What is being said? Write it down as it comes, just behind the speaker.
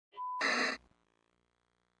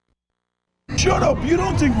Shut up! You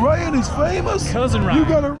don't think Ryan is famous? Cousin Ryan. You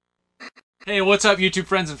gotta... Hey, what's up YouTube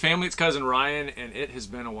friends and family? It's Cousin Ryan, and it has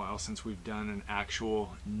been a while since we've done an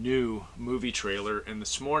actual new movie trailer. And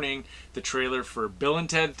this morning, the trailer for Bill and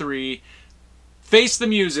Ted 3, Face the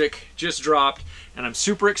Music, just dropped. And I'm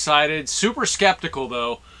super excited, super skeptical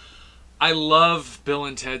though. I love Bill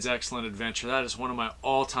and Ted's Excellent Adventure. That is one of my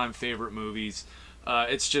all-time favorite movies.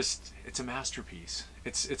 It's a masterpiece.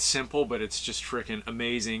 It's simple, but it's just freaking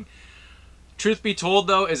amazing. Truth be told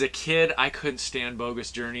though, as a kid, I couldn't stand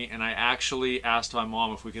Bogus Journey, and I actually asked my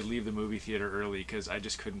mom if we could leave the movie theater early because I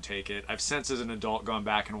just couldn't take it. I've since as an adult gone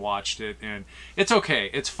back and watched it, and it's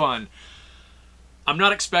okay. It's fun. I'm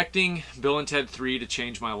not expecting Bill and Ted 3 to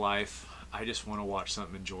change my life. I just want to watch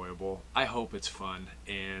something enjoyable. I hope it's fun,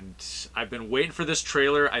 and I've been waiting for this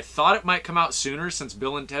trailer. I thought it might come out sooner since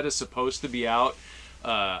Bill and Ted is supposed to be out,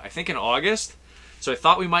 I think in August. So I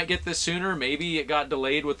thought we might get this sooner. Maybe it got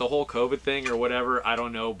delayed with the whole COVID thing or whatever. I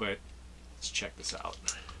don't know, but let's check this out.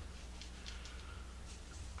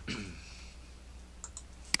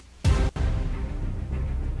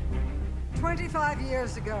 25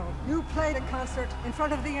 years ago, you played a concert in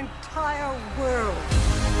front of the entire world.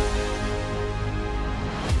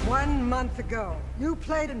 1 month ago, you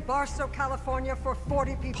played in Barstow, California for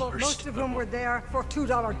 40 people, most of whom were there for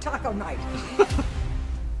 $2 taco night.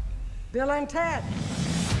 Bill and Ted,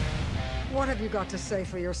 what have you got to say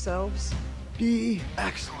for yourselves? Be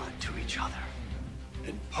excellent to each other.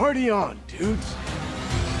 And party on, dudes.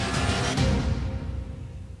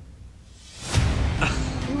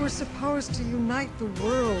 You were supposed to unite the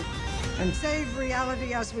world and save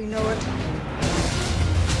reality as we know it.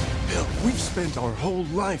 Bill, we've spent our whole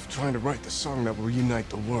life trying to write the song that will unite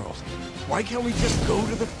the world. Why can't we just go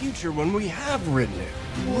to the future when we have written it?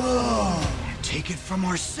 Whoa! And take it from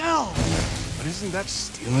ourselves! But isn't that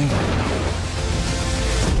stealing?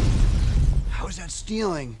 How is that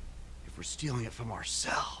stealing if we're stealing it from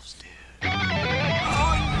ourselves, dude?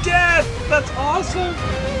 Oh, Death! That's awesome!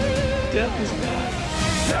 Death is back.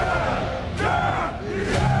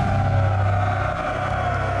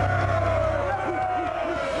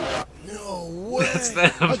 No way! That's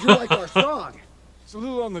them. How'd you like our song? It's a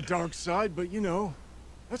little on the dark side, but you know,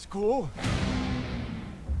 that's cool.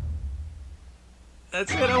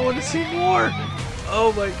 That's it. I want to see more.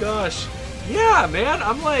 Oh my gosh. Yeah, man.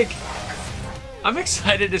 I'm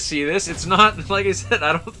excited to see this. It's not, like I said,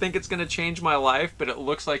 I don't think it's going to change my life, but it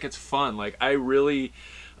looks like it's fun. Like, I really,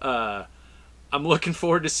 I'm looking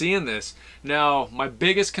forward to seeing this. Now, my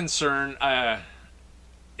biggest concern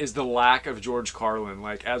is the lack of George Carlin.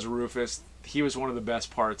 Like, as Rufus, he was one of the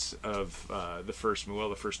best parts of the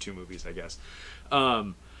first two movies, I guess.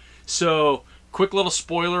 So, quick little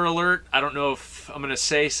spoiler alert. I don't know if I'm going to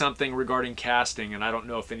say something regarding casting, and I don't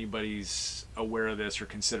know if anybody's aware of this or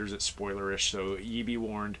considers it spoilerish, so ye be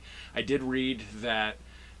warned. I did read that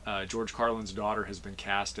George Carlin's daughter has been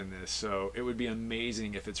cast in this, so it would be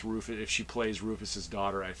amazing if it's Rufus, if she plays Rufus's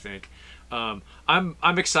daughter, I think.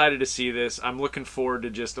 I'm excited to see this. I'm looking forward to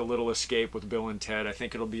just a little escape with Bill and Ted. I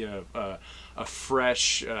think it'll be a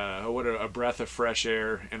fresh, a breath of fresh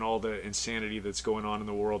air in all the insanity that's going on in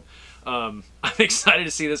the world. I'm excited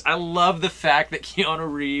to see this. I love the fact that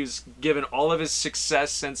Keanu Reeves, given all of his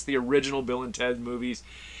success since the original Bill and Ted movies,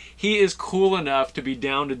 he is cool enough to be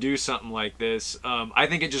down to do something like this. I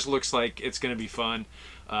think it just looks like it's going to be fun.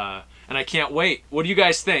 And I can't wait. What do you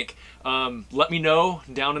guys think? Let me know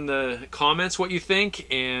down in the comments what you think.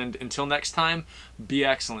 And until next time, be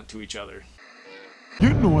excellent to each other.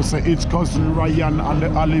 You know, sir, it's Cousin Ryan on the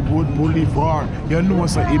Hollywood Boulevard. You know,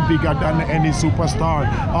 sir, he bigger than any superstar.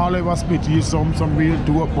 All of us spit you some real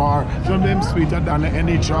dope bar. Some of them sweeter than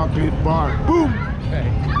any chocolate bar. Boom! Hey.